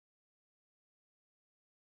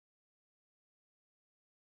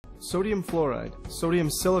Sodium fluoride, sodium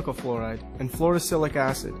silicofluoride, and fluorosilic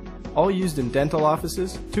acid, all used in dental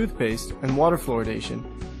offices, toothpaste, and water fluoridation,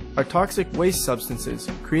 are toxic waste substances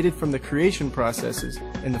created from the creation processes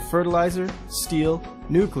in the fertilizer, steel,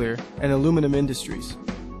 nuclear, and aluminum industries.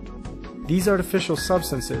 These artificial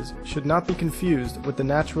substances should not be confused with the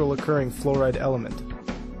natural occurring fluoride element.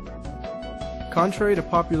 Contrary to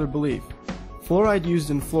popular belief, fluoride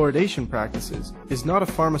used in fluoridation practices is not a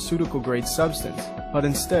pharmaceutical-grade substance, but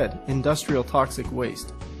instead industrial toxic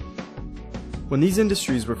waste. When these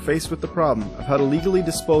industries were faced with the problem of how to legally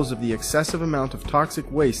dispose of the excessive amount of toxic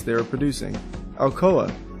waste they were producing, Alcoa,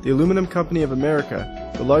 the Aluminum Company of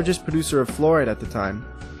America, the largest producer of fluoride at the time,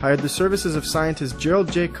 hired the services of scientist Gerald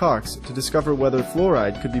J. Cox to discover whether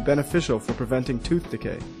fluoride could be beneficial for preventing tooth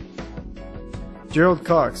decay. Gerald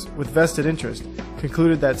Cox, with vested interest,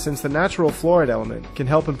 concluded that since the natural fluoride element can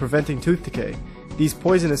help in preventing tooth decay, these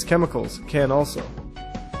poisonous chemicals can also.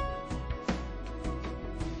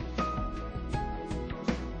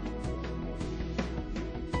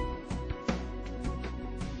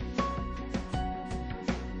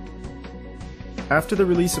 After the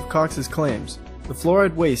release of Cox's claims, the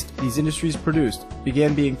fluoride waste these industries produced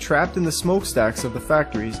began being trapped in the smokestacks of the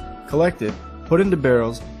factories, collected, put into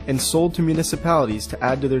barrels, and sold to municipalities to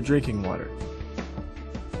add to their drinking water.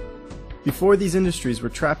 Before these industries were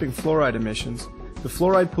trapping fluoride emissions, the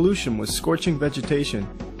fluoride pollution was scorching vegetation,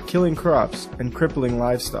 killing crops, and crippling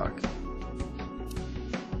livestock.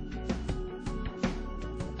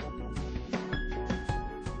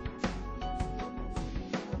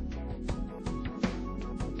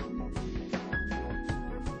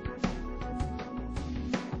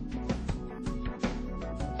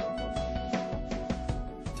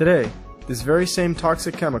 Today, this very same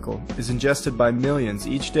toxic chemical is ingested by millions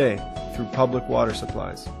each day through public water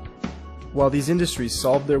supplies. While these industries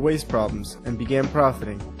solved their waste problems and began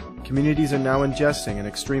profiting, communities are now ingesting an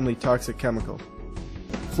extremely toxic chemical.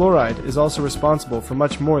 Fluoride is also responsible for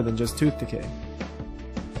much more than just tooth decay.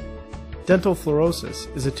 Dental fluorosis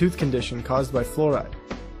is a tooth condition caused by fluoride.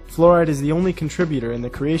 Fluoride is the only contributor in the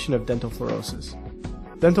creation of dental fluorosis.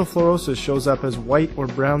 Dental fluorosis shows up as white or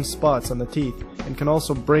brown spots on the teeth and can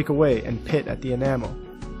also break away and pit at the enamel.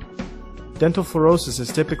 Dental fluorosis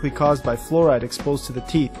is typically caused by fluoride exposed to the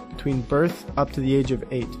teeth between birth up to the age of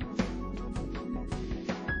 8.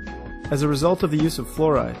 As a result of the use of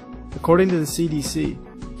fluoride, according to the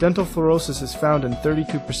CDC, dental fluorosis is found in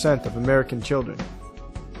 32% of American children.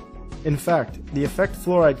 In fact, the effect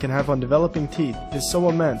fluoride can have on developing teeth is so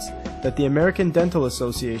immense that the American Dental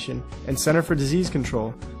Association and Center for Disease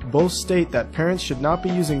Control both state that parents should not be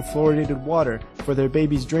using fluoridated water for their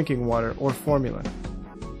baby's drinking water or formula.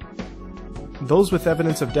 Those with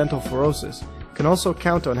evidence of dental fluorosis can also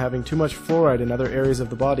count on having too much fluoride in other areas of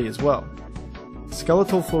the body as well.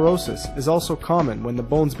 Skeletal fluorosis is also common when the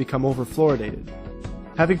bones become overfluoridated.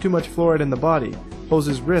 Having too much fluoride in the body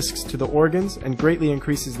poses risks to the organs and greatly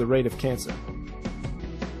increases the rate of cancer.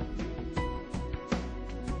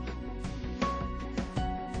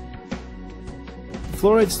 The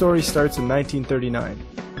fluoride story starts in 1939,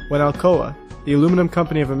 when Alcoa, the Aluminum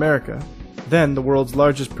Company of America, then the world's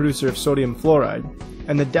largest producer of sodium fluoride,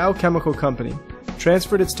 and the Dow Chemical Company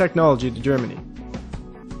transferred its technology to Germany.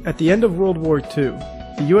 At the end of World War II,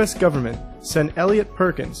 the US government sent Elliot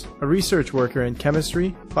Perkins, a research worker in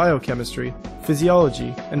chemistry, biochemistry,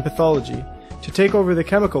 physiology, and pathology, to take over the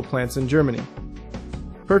chemical plants in Germany.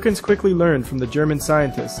 Perkins quickly learned from the German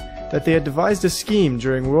scientists that they had devised a scheme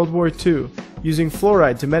during World War II using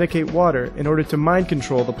fluoride to medicate water in order to mind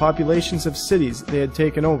control the populations of cities they had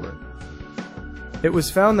taken over. It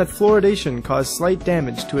was found that fluoridation caused slight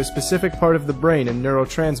damage to a specific part of the brain and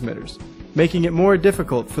neurotransmitters, making it more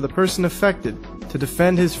difficult for the person affected to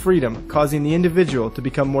defend his freedom, causing the individual to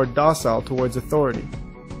become more docile towards authority.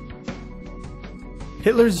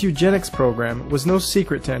 Hitler's eugenics program was no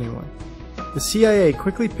secret to anyone. The CIA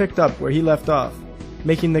quickly picked up where he left off,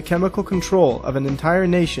 making the chemical control of an entire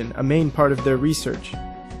nation a main part of their research.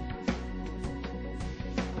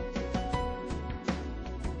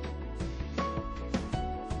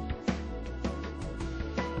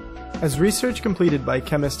 As research completed by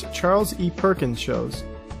chemist Charles E. Perkins shows,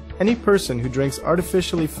 any person who drinks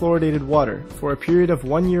artificially fluoridated water for a period of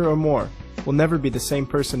 1 year or more will never be the same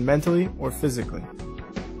person mentally or physically.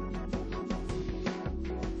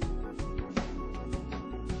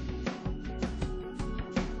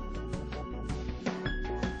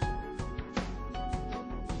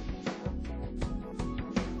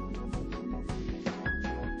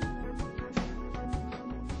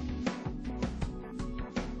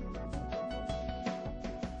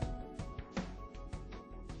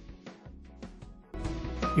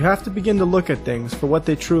 You have to begin to look at things for what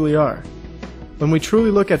they truly are. When we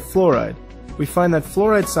truly look at fluoride, we find that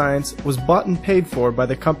fluoride science was bought and paid for by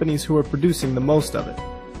the companies who were producing the most of it.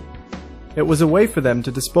 It was a way for them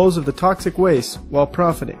to dispose of the toxic waste while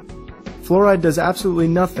profiting. Fluoride does absolutely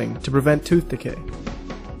nothing to prevent tooth decay.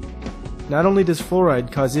 Not only does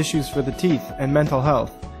fluoride cause issues for the teeth and mental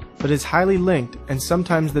health, but is highly linked and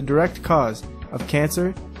sometimes the direct cause of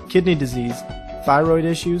cancer, kidney disease, thyroid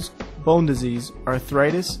issues, bone disease,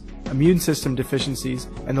 arthritis, immune system deficiencies,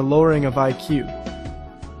 and the lowering of IQ.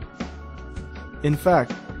 In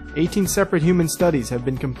fact, 18 separate human studies have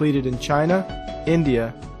been completed in China,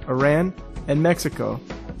 India, Iran, and Mexico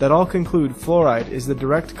that all conclude fluoride is the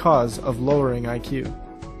direct cause of lowering IQ.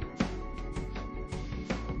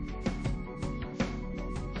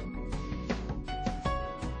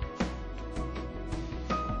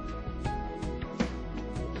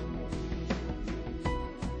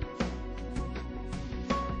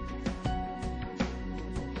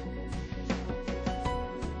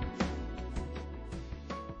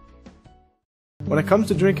 When it comes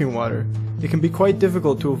to drinking water, it can be quite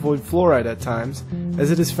difficult to avoid fluoride at times,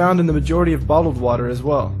 as it is found in the majority of bottled water as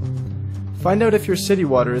well. Find out if your city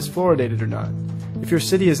water is fluoridated or not. If your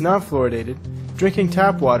city is not fluoridated, drinking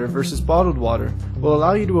tap water versus bottled water will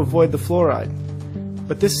allow you to avoid the fluoride.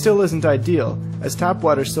 But this still isn't ideal, as tap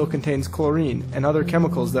water still contains chlorine and other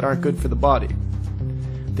chemicals that aren't good for the body.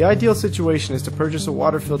 The ideal situation is to purchase a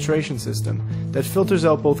water filtration system that filters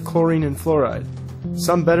out both chlorine and fluoride.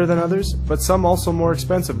 Some better than others, but some also more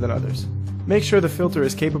expensive than others. Make sure the filter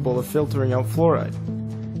is capable of filtering out fluoride.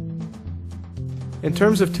 In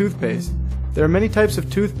terms of toothpaste, there are many types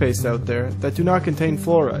of toothpaste out there that do not contain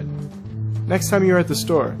fluoride. Next time you're at the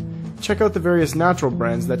store, check out the various natural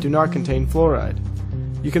brands that do not contain fluoride.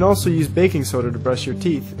 You can also use baking soda to brush your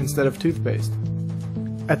teeth instead of toothpaste.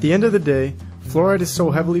 At the end of the day, fluoride is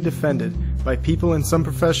so heavily defended by people and some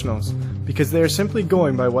professionals because they are simply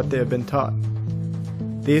going by what they have been taught.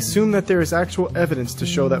 They assume that there is actual evidence to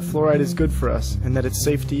show that fluoride is good for us and that it's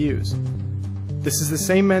safe to use. This is the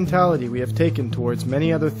same mentality we have taken towards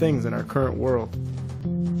many other things in our current world.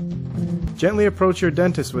 Gently approach your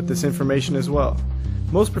dentist with this information as well.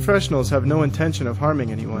 Most professionals have no intention of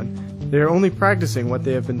harming anyone. They are only practicing what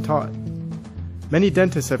they have been taught. Many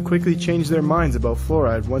dentists have quickly changed their minds about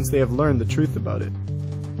fluoride once they have learned the truth about it.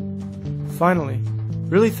 Finally,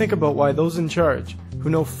 really think about why those in charge,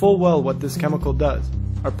 who know full well what this chemical does,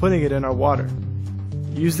 are putting it in our water.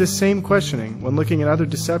 Use this same questioning when looking at other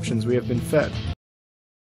deceptions we have been fed.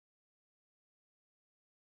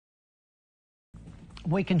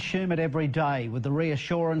 We consume it every day with the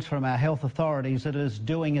reassurance from our health authorities that it is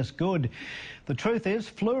doing us good. The truth is,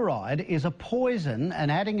 fluoride is a poison,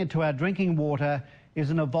 and adding it to our drinking water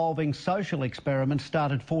is an evolving social experiment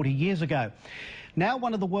started 40 years ago. Now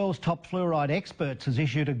one of the world's top fluoride experts has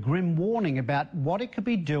issued a grim warning about what it could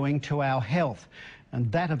be doing to our health, and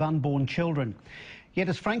that of unborn children. Yet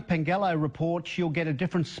as Frank Pengello reports, you'll get a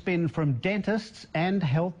different spin from dentists and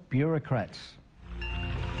health bureaucrats.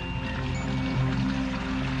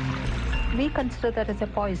 We consider that as a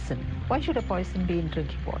poison. Why should a poison be in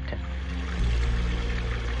drinking water?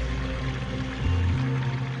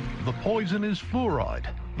 The poison is fluoride.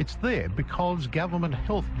 It's there because government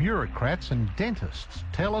health bureaucrats and dentists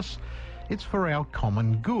tell us it's for our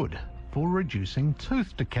common good, for reducing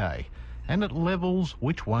tooth decay, and at levels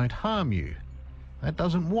which won't harm you. That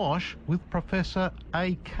doesn't wash with Professor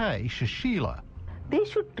A.K. Shashila. They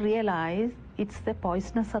should realize it's the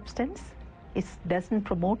poisonous substance. It doesn't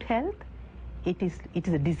promote health. It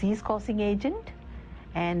is a disease-causing agent,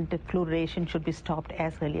 and fluoridation should be stopped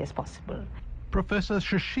as early as possible. Professor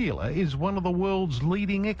Shashila is one of the world's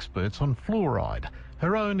leading experts on fluoride.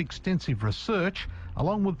 Her own extensive research,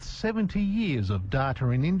 along with 70 years of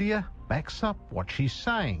data in India, backs up what she's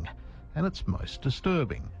saying, and it's most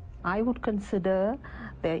disturbing. I would consider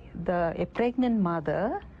a pregnant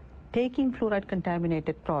mother taking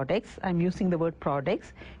fluoride-contaminated products. I'm using the word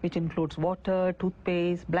products, which includes water,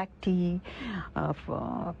 toothpaste, black tea,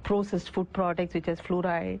 processed food products which has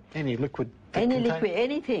fluoride. Any liquid?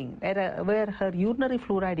 Anything. Where her urinary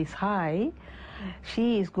fluoride is high,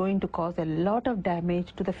 she is going to cause a lot of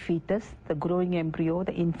damage to the fetus, the growing embryo,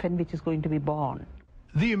 the infant which is going to be born.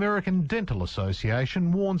 The American Dental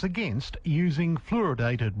Association warns against using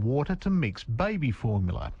fluoridated water to mix baby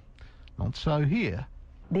formula. Not so here.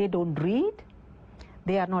 They don't read,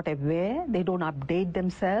 they are not aware, they don't update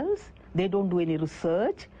themselves, they don't do any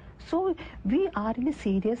research. So we are in a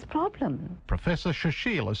serious problem. Professor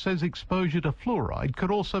Shashila says exposure to fluoride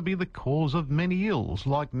could also be the cause of many ills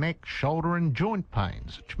like neck, shoulder and joint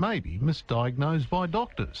pains, which may be misdiagnosed by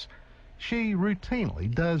doctors. She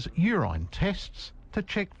routinely does urine tests to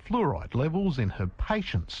check fluoride levels in her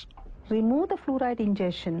patients. Remove the fluoride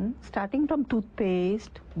ingestion starting from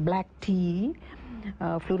toothpaste, black tea,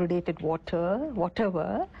 fluoridated water,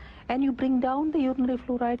 whatever, and you bring down the urinary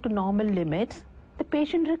fluoride to normal limits, the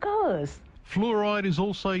patient recovers. Fluoride is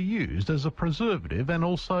also used as a preservative and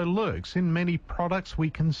also lurks in many products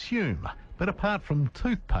we consume. But apart from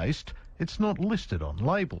toothpaste, it's not listed on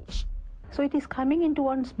labels. So it is coming into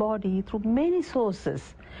one's body through many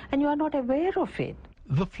sources, and you are not aware of it.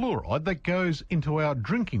 The fluoride that goes into our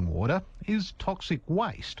drinking water is toxic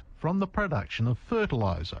waste from the production of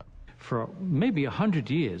fertilizer. For maybe 100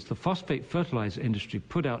 years, the phosphate fertilizer industry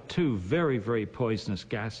put out two very, very poisonous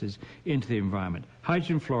gases into the environment,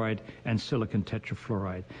 hydrogen fluoride and silicon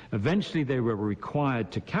tetrafluoride. Eventually, they were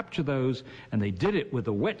required to capture those, and they did it with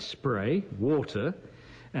a wet spray, water,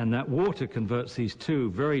 and that water converts these two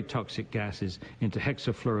very toxic gases into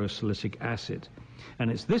hexafluorosilicic acid. And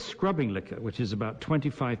it's this scrubbing liquor, which is about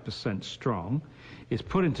 25% strong, is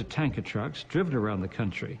put into tanker trucks, driven around the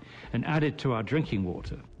country, and added to our drinking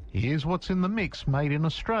water. Here's what's in the mix made in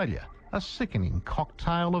Australia, a sickening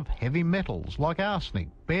cocktail of heavy metals like arsenic,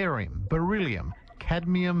 barium, beryllium,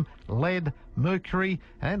 cadmium, lead, mercury,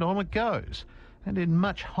 and on it goes, and in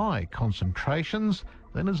much higher concentrations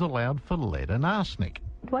than is allowed for lead and arsenic.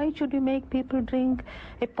 Why should you make people drink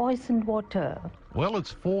a poisoned water? Well,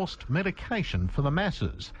 it's forced medication for the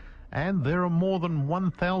masses, and there are more than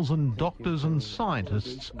 1,000 doctors and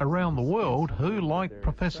scientists around the world who, like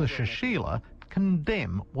Professor Shashila,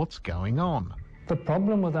 condemn what's going on. The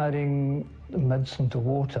problem with adding medicine to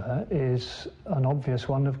water is an obvious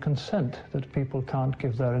one of consent, that people can't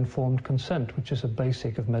give their informed consent, which is a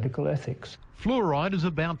basic of medical ethics. Fluoride is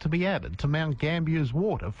about to be added to Mount Gambier's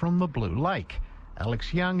water from the Blue Lake.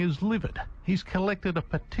 Alex Young is livid. He's collected a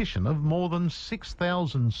petition of more than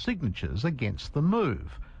 6,000 signatures against the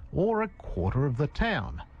move, or a quarter of the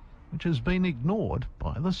town, which has been ignored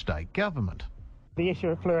by the state government. The issue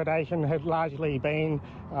of fluoridation has largely been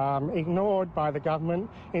ignored by the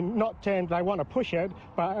government, in not terms they want to push it,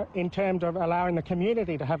 but in terms of allowing the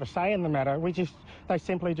community to have a say in the matter. They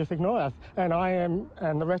simply just ignore us. And I am,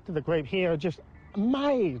 and the rest of the group here, are just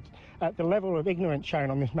amazed at the level of ignorance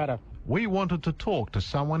shown on this matter. We wanted to talk to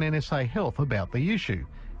someone in SA Health about the issue.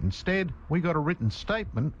 Instead, we got a written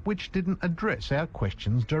statement which didn't address our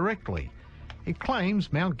questions directly. It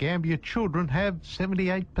claims Mount Gambier children have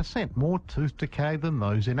 78% more tooth decay than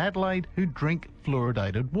those in Adelaide who drink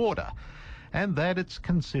fluoridated water, and that it's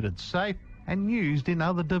considered safe and used in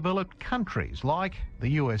other developed countries like the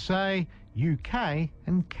USA, UK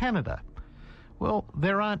and Canada. Well,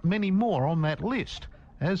 there aren't many more on that list,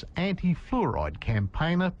 as anti-fluoride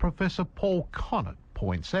campaigner Professor Paul Connett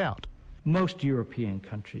points out. Most European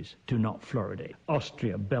countries do not fluoridate.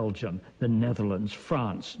 Austria, Belgium, the Netherlands,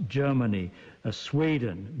 France, Germany,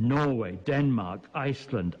 Sweden, Norway, Denmark,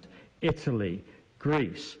 Iceland, Italy,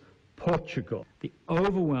 Greece, Portugal. The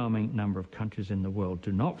overwhelming number of countries in the world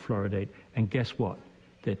do not fluoridate, and guess what?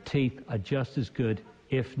 Their teeth are just as good,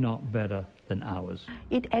 if not better, than ours.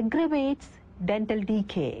 It aggravates dental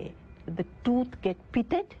decay. The tooth gets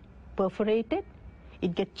pitted, perforated,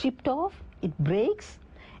 it gets chipped off, it breaks,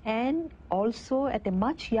 and also at a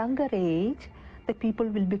much younger age, the people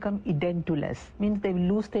will become edentulous, means they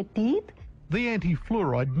will lose their teeth. The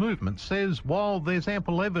anti-fluoride movement says while there's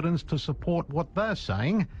ample evidence to support what they're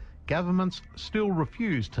saying, governments still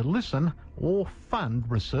refuse to listen or fund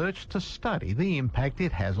research to study the impact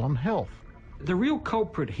it has on health. The real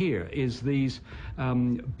culprit here is these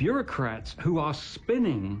bureaucrats who are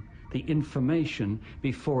spinning the information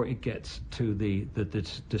before it gets to the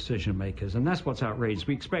decision makers. And that's what's outrageous.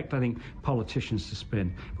 We expect, I think, politicians to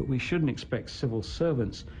spin, but we shouldn't expect civil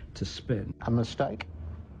servants to spin. A mistake?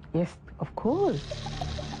 Yes, of course.